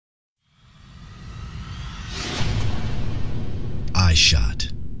Eye shot.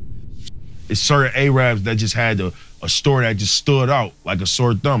 It's certain Arabs that just had a store that just stood out like a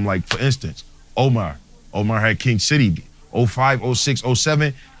sore thumb. Like, for instance, Omar. Omar had King City, 05, 06,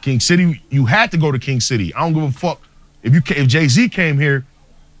 07. King City, you had to go to King City. I don't give a fuck. If Jay-Z came here,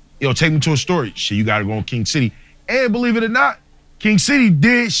 take me to a store. Shit, you gotta go in King City. And believe it or not, King City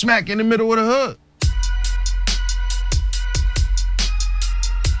did smack in the middle of the hood.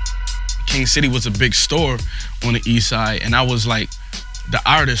 King City was a big store on the east side, and I was like the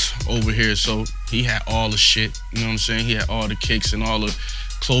artist over here, so he had all the shit, you know what I'm saying? He had all the kicks and all the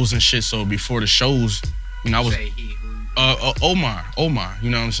clothes and shit, so before the shows, I was, Omar, you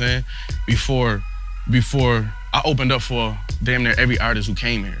know what I'm saying? Before I opened up for damn near every artist who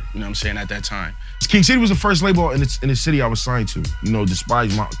came here, you know what I'm saying, at that time. King City was the first label in the city I was signed to,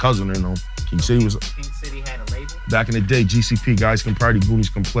 despite my cousin, King City was. King City had a label? Back in the day, GCP, Guys Can Party, Goonies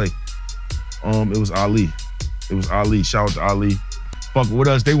Can Play. It was Ali. Shout out to Ali. Fuck with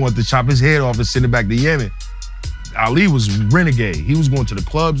us, they wanted to chop his head off and send it back to Yemen. Ali was renegade. He was going to the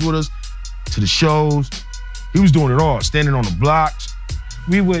clubs with us, to the shows. He was doing it all, standing on the blocks.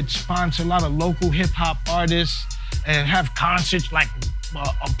 We would sponsor a lot of local hip hop artists and have concerts, like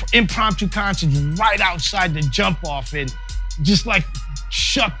impromptu concerts right outside the jump off, and just like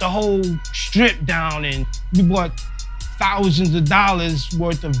shut the whole strip down. And we bought thousands of dollars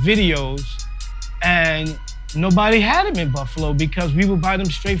worth of videos, and nobody had them in Buffalo because we would buy them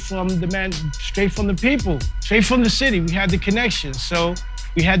straight from the people, straight from the city. We had the connections. So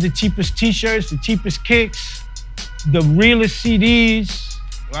we had the cheapest t-shirts, the cheapest kicks, the realest CDs.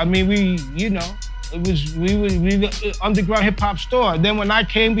 I mean, we were underground hip hop store. Then when I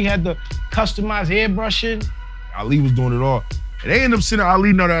came, we had the customized airbrushing. Ali was doing it all. And they ended up sending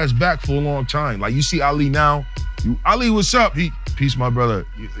Ali nut ass back for a long time. Like, you see Ali now, Ali, what's up? Peace, my brother.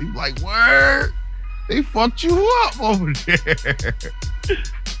 He like, word? They fucked you up over there.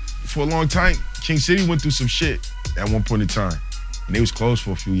 For a long time, King City went through some shit at one point in time. And they was closed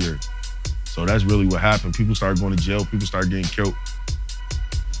for a few years. So that's really what happened. People started going to jail, people started getting killed.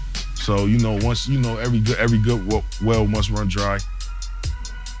 So, once, every good well must run dry.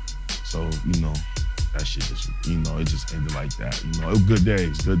 So, that shit just, it just ended like that. It was good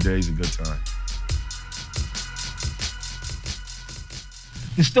days and good time.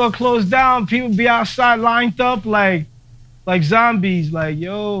 The store closed down, people be outside lined up like zombies, like,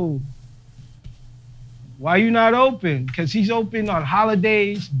 yo, why you not open? Because he's open on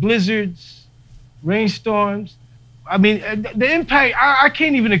holidays, blizzards, rainstorms. I mean, the impact, I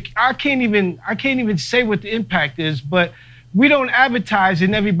can't even say what the impact is, but we don't advertise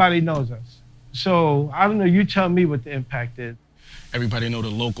and everybody knows us. So I don't know, you tell me what the impact is. Everybody know the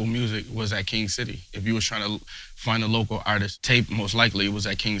local music was at King City. If you was trying to find a local artist tape, most likely it was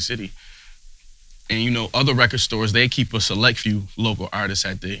at King City. And other record stores, they keep a select few local artists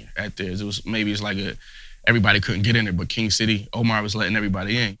at theirs. It's like everybody couldn't get in there, but King City, Omar was letting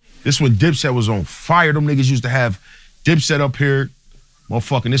everybody in. This when Dipset was on fire. Them niggas used to have Dipset up here.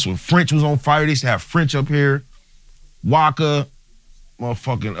 Motherfucking, this when French was on fire. They used to have French up here. Waka,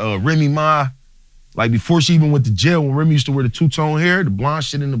 motherfucking Remy Ma. Like, before she even went to jail, when Remy used to wear the two-tone hair, the blonde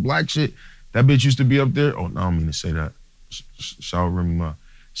shit and the black shit, that bitch used to be up there. Oh, no, I don't mean to say that. Shout out Remy Ma.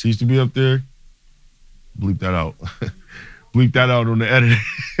 She used to be up there. Bleep that out. Bleep that out on the edit.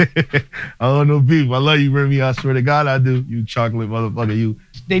 I don't know beef. I love you, Remy. I swear to God I do. You chocolate motherfucker, you.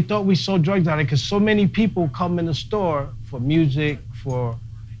 They thought we sold drugs out there because so many people come in the store for music, for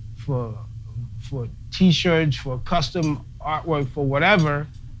T-shirts, for custom artwork, for whatever,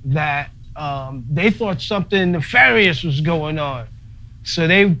 that they thought something nefarious was going on. So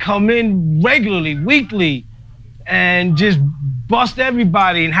they would come in regularly, weekly, and just bust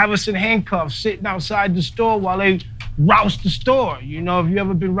everybody and have us in handcuffs sitting outside the store while they roust the store. If you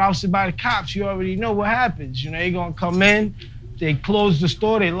ever been rousted by the cops, you already know what happens. They're gonna come in, they close the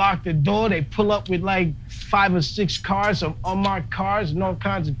store, they lock the door, they pull up with like 5 or 6 cars, some unmarked cars and all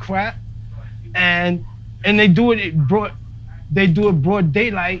kinds of crap. And they do it broad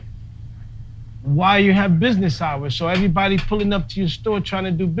daylight while you have business hours. So everybody pulling up to your store trying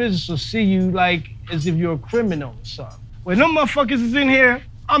to do business will see you like as if you're a criminal or something. When them motherfuckers is in here,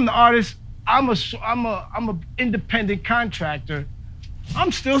 I'm the artist, I'm a independent contractor.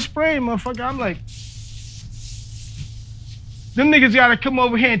 I'm still spraying, motherfucker. I'm like, them niggas gotta come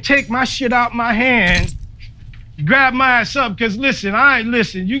over here and take my shit out my hand, grab my ass up, cause listen,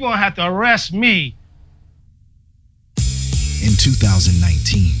 you gonna have to arrest me. In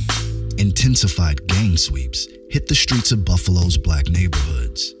 2019, intensified gang sweeps hit the streets of Buffalo's black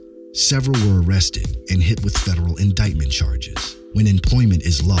neighborhoods. Several were arrested and hit with federal indictment charges. When employment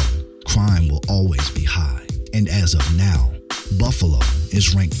is low, crime will always be high. And as of now, Buffalo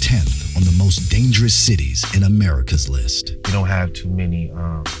is ranked 10th on the most dangerous cities in America's list. You don't have too many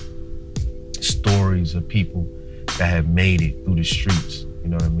stories of people that have made it through the streets. You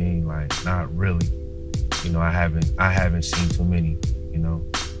know what I mean? Like, not really. You know, I haven't seen too many, you know.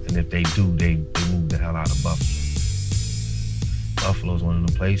 And if they do, they move the hell out of Buffalo. Buffalo's one of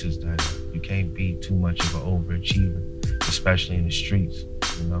the places that you can't be too much of an overachiever, especially in the streets,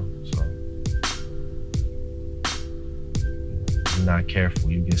 you know? So, if you're not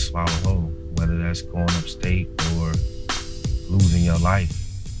careful, you get swallowed whole, whether that's going upstate or losing your life.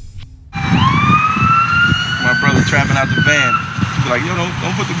 My brother trapping out the van. He be like, yo,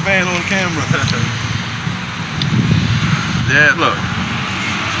 don't put the van on camera. Yeah, look.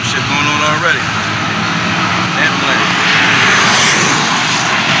 Some shit going on already. Damn like.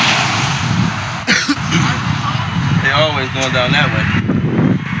 They always going down that way.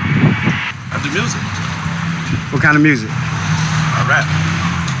 I do music. What kind of music? I rap.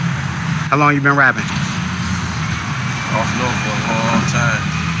 How long you been rapping? Off and on for a long time.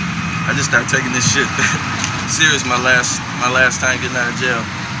 I just started taking this shit serious my last time getting out of jail.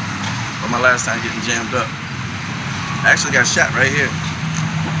 Or my last time getting jammed up. I actually got shot right here.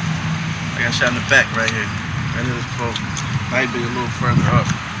 I got shot in the back right here. Right in this pole. Might be a little further up.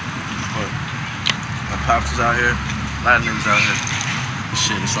 But my pops is out here. A lot of niggas out here. This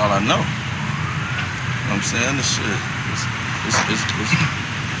shit, it's all I know. You know what I'm saying? This shit, it's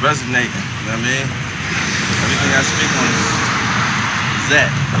resonating. You know what I mean? Everything I speak on is that.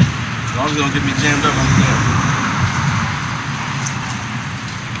 As long as you don't get me jammed up, I'm good.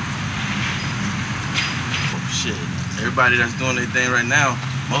 Shit. Everybody that's doing their thing right now,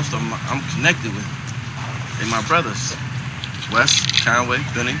 most of them I'm connected with. They my brothers. Wes, Conway,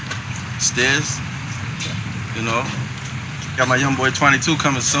 Benny, Stiz, you know. Got my young boy 22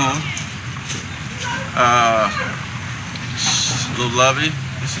 coming soon. Lil Lovey.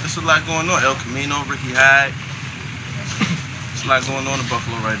 It's a lot going on. El Camino, Ricky Hyde. There's a lot going on in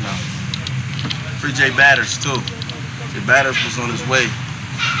Buffalo right now. Free J Batters too. J Batters was on his way.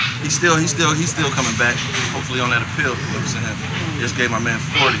 He's still coming back. Hopefully on that appeal. You know what I'm saying? Just gave my man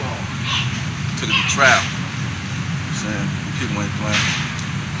 40. Took it to trial. You know what I'm saying? People ain't playing.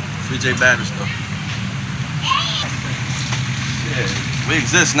 Free J Batters though. Yeah, we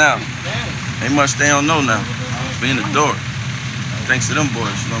exist now. Ain't much they don't know now. We in the door. Thanks to them boys,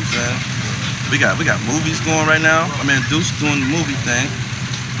 you know what I'm saying? We got movies going right now. I mean, Deuce doing the movie thing.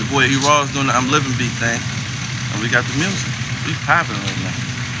 The boy E-Raw's doing the I'm Living Beat thing. And we got the music. We popping right now.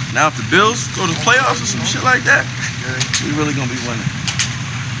 Now if the Bills go to the playoffs or some shit like that, we really gonna be winning.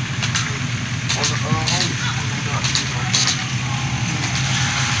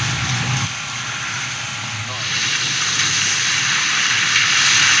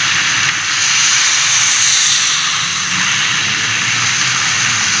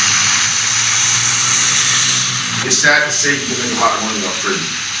 It's sad to say you make a lot of money off prison.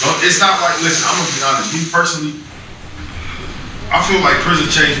 It's not like, listen, I'm gonna be honest, me personally, I feel like prison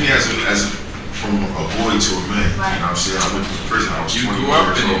changed me from a boy to a man. Right. You know what I'm saying? I went to prison, I was 21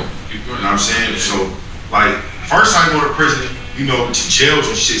 years old. You know what I'm saying? So, like, first time I go to prison, you know, to jails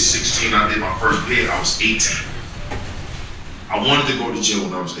and shit, 16, I did my first bid, I was 18. I wanted to go to jail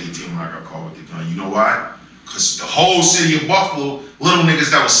when I was 18 when I got caught with the gun. You know why? Because the whole city of Buffalo, little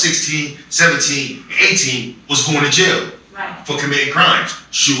niggas that was 16, 17, 18 was going to jail for committing crimes.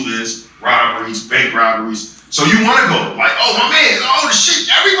 Shootings, robberies, bank robberies. So you want to go, like, oh, my man, oh, the shit,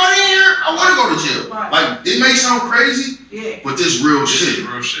 everybody in here, I want to go to jail. Right. Like, it may sound crazy, but this real shit. This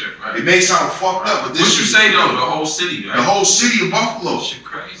real shit, right? It may sound fucked up, but this what you say, though, the whole city, right? The whole city of Buffalo. This shit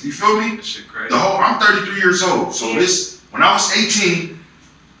crazy. You feel me? This shit crazy. I'm 33 years old, so this, when I was 18,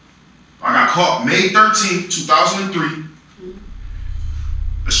 I got caught May 13th, 2003.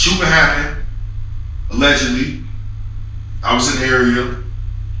 A shooting happened, allegedly. I was in the area.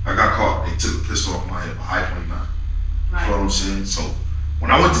 I got caught. They took a pistol off my head, a high .9. Right. You know what I'm saying? So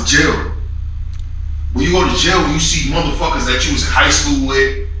when I went to jail, when you go to jail, you see motherfuckers that you was in high school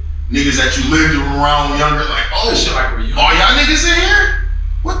with, niggas that you lived around younger, like, oh, y'all niggas in here?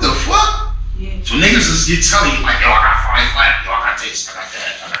 What the fuck? Yeah. So niggas just get telling you, like, yo, I got 5 flat, yo, I got this, I got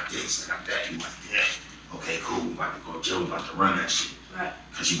that, I got this, I got that. You like, yeah, okay, cool, we about to go to jail, we about to run that shit. Right.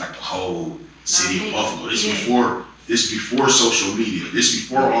 Cause you got the whole city of Buffalo. This before social media. This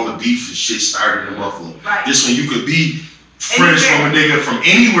before all the beef and shit started in Buffalo. Right. This when you could be friends from a nigga from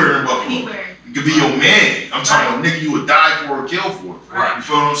anywhere in Buffalo. You could be your man. I'm talking about nigga you would die for or kill for. Right. You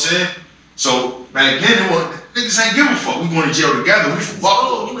feel what I'm saying? So back then, niggas ain't give a fuck. We going to jail together. We from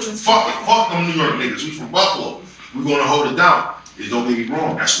Buffalo. Fuck them New York niggas. We from Buffalo. We gonna hold it down. Don't get me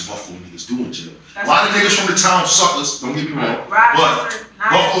wrong, that's what Buffalo niggas do in jail. A lot of niggas from the town suckers, don't get me wrong. But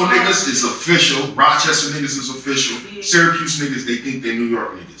Buffalo niggas is official, Rochester niggas is official, Syracuse niggas, they think they're New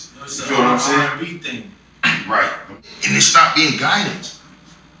York niggas. You feel what I'm saying? Right. And it stopped being guidance.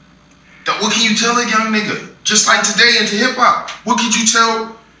 What can you tell a young nigga? Just like today into hip hop. What could you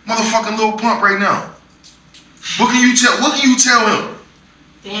tell motherfucking Lil Pump right now? What can you tell him?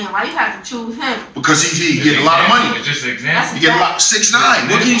 Damn, why you have to choose him? Because he get a lot of money. It's just an example. He get a lot. 6ix9ine.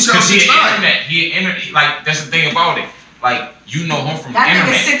 What can you tell 6ix9ine? He internet. Like that's the thing about it. Like you know him from that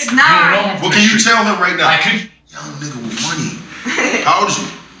internet. That nigga 6ix9ine. What can you tell him right now? Like, young nigga with money. How old is you?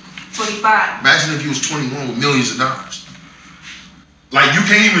 25. Imagine if you was 21 with millions of dollars. Like you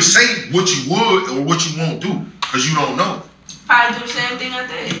can't even say what you would or what you won't do because you don't know. Probably do the same thing I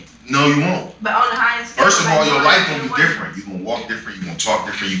did. No, you won't. But on the highest. First of all, your life gonna be different. You gonna walk different. You gonna talk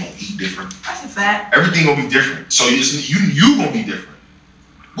different. You gonna eat different. That's a fact. Everything gonna be different. So you gonna be different.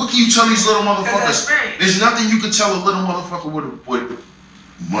 What can you tell these little motherfuckers? There's nothing you can tell a little motherfucker with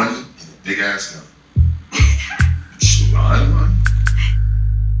money and a big ass gun. Shit, man.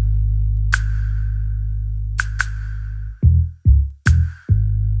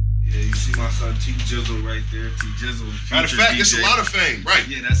 You see my son T Jizzle right there. T Jizzle. Matter of fact, it's a lot of fame, right?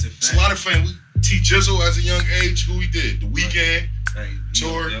 Yeah, that's a fact. It's a lot of fame. T Jizzle as a young age, who he did? The Weeknd,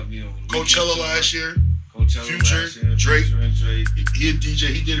 tour, Coachella last year, Future, Drake. He a DJ.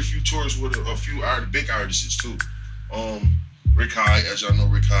 He did a few tours with a few big artists too. Rick High, as y'all know,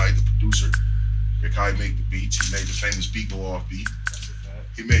 Rick High, the producer. Rick High made the beats. He made the famous Beat Go Off beat. That's a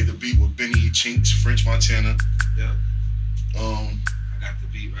fact. He made the beat with Benny Chinks, French Montana. Yeah. I got the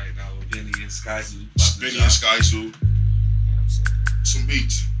beat right now with Benny and Skyzoo. Benny and Skyzoo. Yeah, I'm saying. Some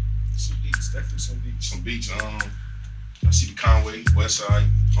beats. Definitely some beats. I see the Conway, Westside,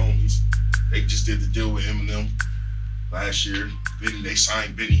 homies. They just did the deal with Eminem last year. Benny, they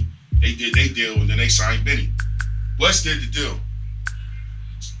signed Benny. They did their deal and then they signed Benny. West did the deal.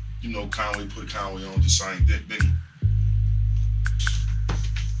 You know, Conway put Conway on to sign Benny.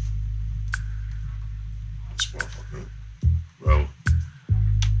 This motherfucker. Bro.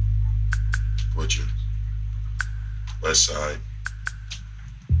 Butcher. Westside.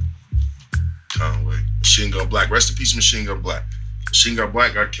 Conway. Machine Gun Black. Rest in peace, Machine Gun Black. Machine Gun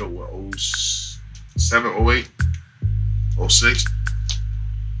Black got killed, what, 07, 08, 06?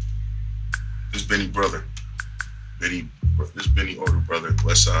 This Benny brother. This Benny older brother.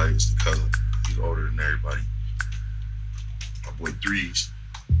 Westside is the cousin. He's older than everybody. My boy Threes.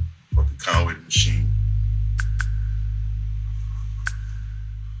 Fucking Conway the Machine.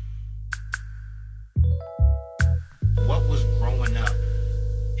 What was growing up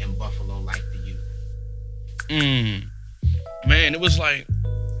in Buffalo like to you? Man, it was like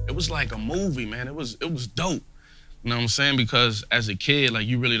a movie, man. It was dope. You know what I'm saying? Because as a kid, like,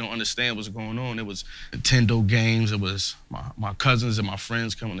 you really don't understand what's going on. It was Nintendo games. It was my cousins and my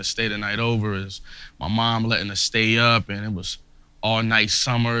friends coming to stay the night over. It was my mom letting us stay up, and it was all night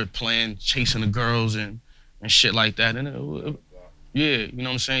summer playing, chasing the girls and shit like that. And yeah, you know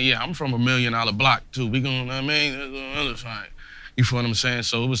what I'm saying? Yeah, I'm from $1 million block too. We gonna, I mean, that's the other side. You feel what I'm saying?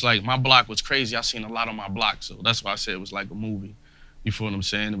 So it was like, my block was crazy. I seen a lot on my block, so that's why I said it was like a movie. You feel what I'm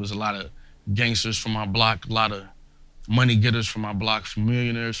saying? There was a lot of gangsters from my block, a lot of money getters from my block, some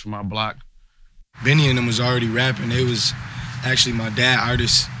millionaires from my block. Benny and them was already rapping. They was actually my dad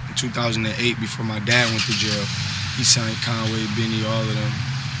artists in 2008 before my dad went to jail. He signed Conway, Benny, all of them.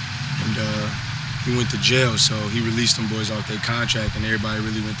 And he went to jail, so he released them boys off their contract and everybody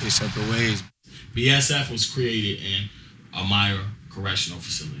really went their separate ways. B.S.F was created in Elmira Correctional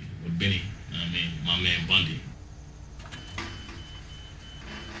Facility with Benny, my man Bundy.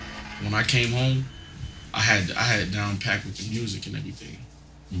 When I came home, I had down packed with the music and everything,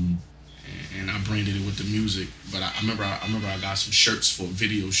 and I branded it with the music. But I remember I got some shirts for a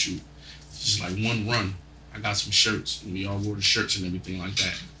video shoot, just like one run. I got some shirts, and we all wore the shirts and everything like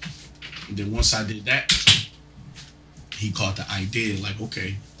that. And then once I did that, he caught the idea, like,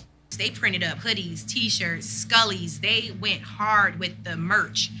 okay. They printed up hoodies, t-shirts, Scullies. They went hard with the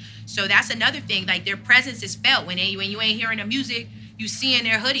merch. So that's another thing. Like, their presence is felt when you ain't hearing the music. You seeing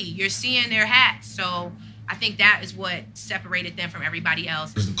their hoodie, you're seeing their hats. So I think that is what separated them from everybody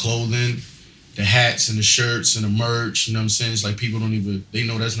else. The clothing, the hats and the shirts and the merch, you know what I'm saying? It's like people don't even, they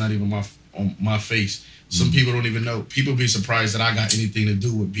know that's not even on my face. Some people don't even know. People be surprised that I got anything to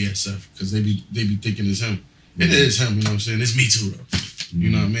do with B.S.F. because they be thinking it's him. It is him, you know what I'm saying? It's me too, though. You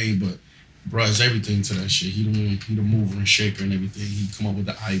know what I mean? But bro, it's everything to that shit. He the mover and shaker and everything. He come up with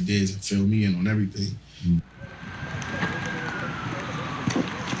the ideas and fill me in on everything.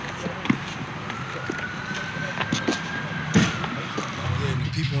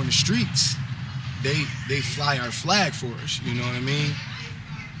 on the streets, they fly our flag for us, you know what I mean?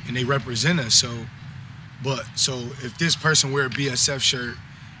 And they represent us. So if this person wear a B.S.F shirt,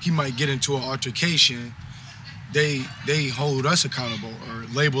 he might get into an altercation. They hold us accountable or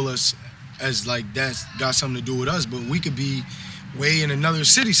label us as like that's got something to do with us, but we could be way in another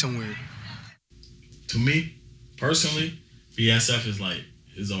city somewhere. To me, personally, B.S.F is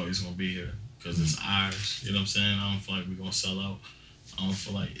always gonna be here because it's ours. You know what I'm saying? I don't feel like we're gonna sell out. I don't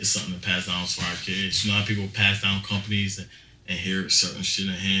feel like it's something to pass down to our kids. You know how people pass down companies and hear certain shit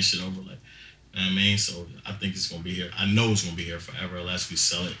and hand shit over, like, you know what I mean? So I think it's gonna be here. I know it's gonna be here forever unless we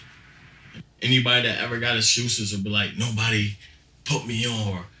sell it. Anybody that ever got excuses will be like, nobody put me on,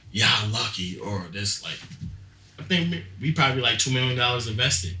 or y'all lucky, or this, like, I think we probably like $2 million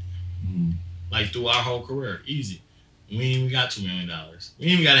invested. Like through our whole career, easy. We ain't even got $2 million. We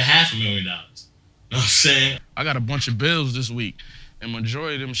ain't even got $500,000. You know what I'm saying? I got a bunch of bills this week, and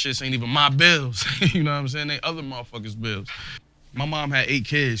majority of them shits ain't even my bills. You know what I'm saying? They other motherfuckers' bills. My mom had 8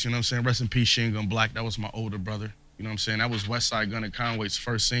 kids, you know what I'm saying? Rest in peace, Machine Gun Black. That was my older brother. You know what I'm saying? That was Westside Gun and Conway's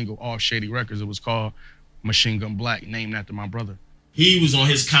first single off Shady Records. It was called Machine Gun Black, named after my brother. He was on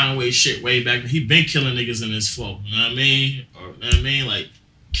his Conway shit way back. He been killing niggas in his flow. You know what I mean? Or, you know what I mean? Like,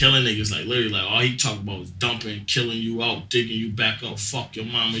 killing niggas, like, literally, like, all he talk about was dumping, killing you out, digging you back up, fuck your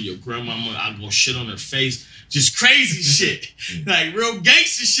mama, your grandmama, I go shit on her face. Just crazy shit. Like, real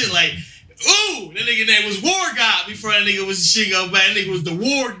gangster shit. Like, ooh, that nigga name was War God before that nigga was Machine Gun Black. That nigga was the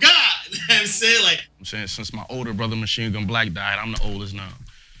War God. You know what I'm saying? Like, I'm saying, since my older brother Machine Gun Black died, I'm the oldest now.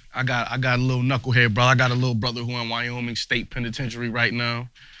 I got a little knucklehead brother. I got a little brother who in Wyoming State Penitentiary right now. You know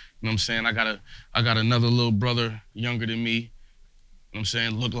what I'm saying? I got another little brother younger than me. You know what I'm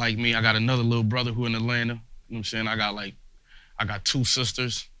saying? Look like me. I got another little brother who in Atlanta. You know what I'm saying? I got 2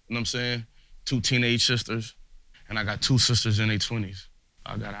 sisters, you know what I'm saying? 2 teenage sisters. And I got 2 sisters in their 20s.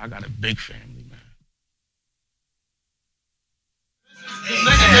 I got a big family, man.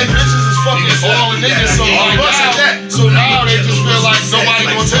 Bitches is fucking all the niggas, so now they just feel like nobody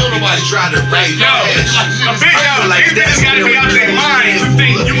gonna tell nobody. Yo, a big out, these niggas gotta be out their minds to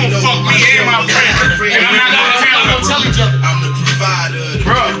think you gonna fuck me and my friend, and I'm not gonna tell each other. I'm the provider.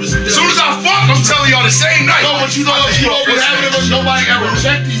 Bro, as soon as I fuck, I'm telling y'all the same night. No, but you know what happened? Nobody ever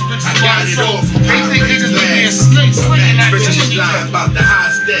checked these bitches. They think niggas be being slick in that bitch. About the high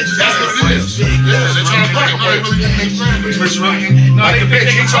stats. That's what it is. Yeah, they're trying to fuck. No, they really didn't make friends. No, they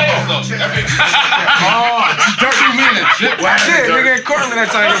bitch. You talk about though. Oh, you mean that shit? Well, I did, nigga, in Cortland that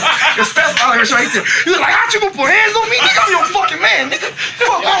time. The Steph out here right there. You was like, how'd you gonna put hands on me? Nigga, I'm your fucking man, nigga.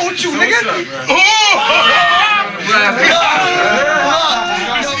 Fuck wrong with you, nigga?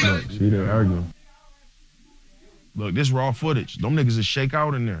 See, they're arguing. Look, this raw footage. Them niggas is shake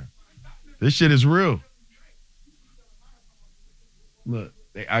out in there. This shit is real. Look,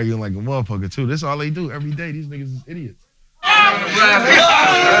 they arguing like a motherfucker too. This all they do every day. These niggas is idiots.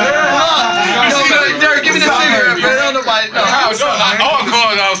 Derek, give me the cigarette, man. Don't nobody know. What's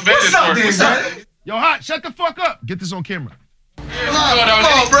up, dude? Yo, Hot, shut the fuck up. Get this on camera. Come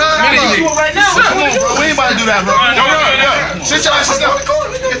on, bro. Right now. Come on, bro. We ain't about to do that, bro. Sit your ass down. In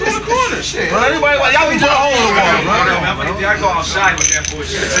the corner. Shit. Bro, anybody, y'all be putting a hole in the wall, bro. Y'all go outside with that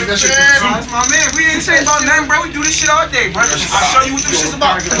bullshit. Take that shit to the side. My man, we ain't saying about nothing, bro. We do this shit all day, bro. I'll show you what this shit's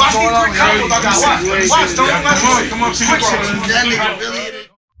about. Watch these 3 combos I got. Watch. Don't come on. Quick shit.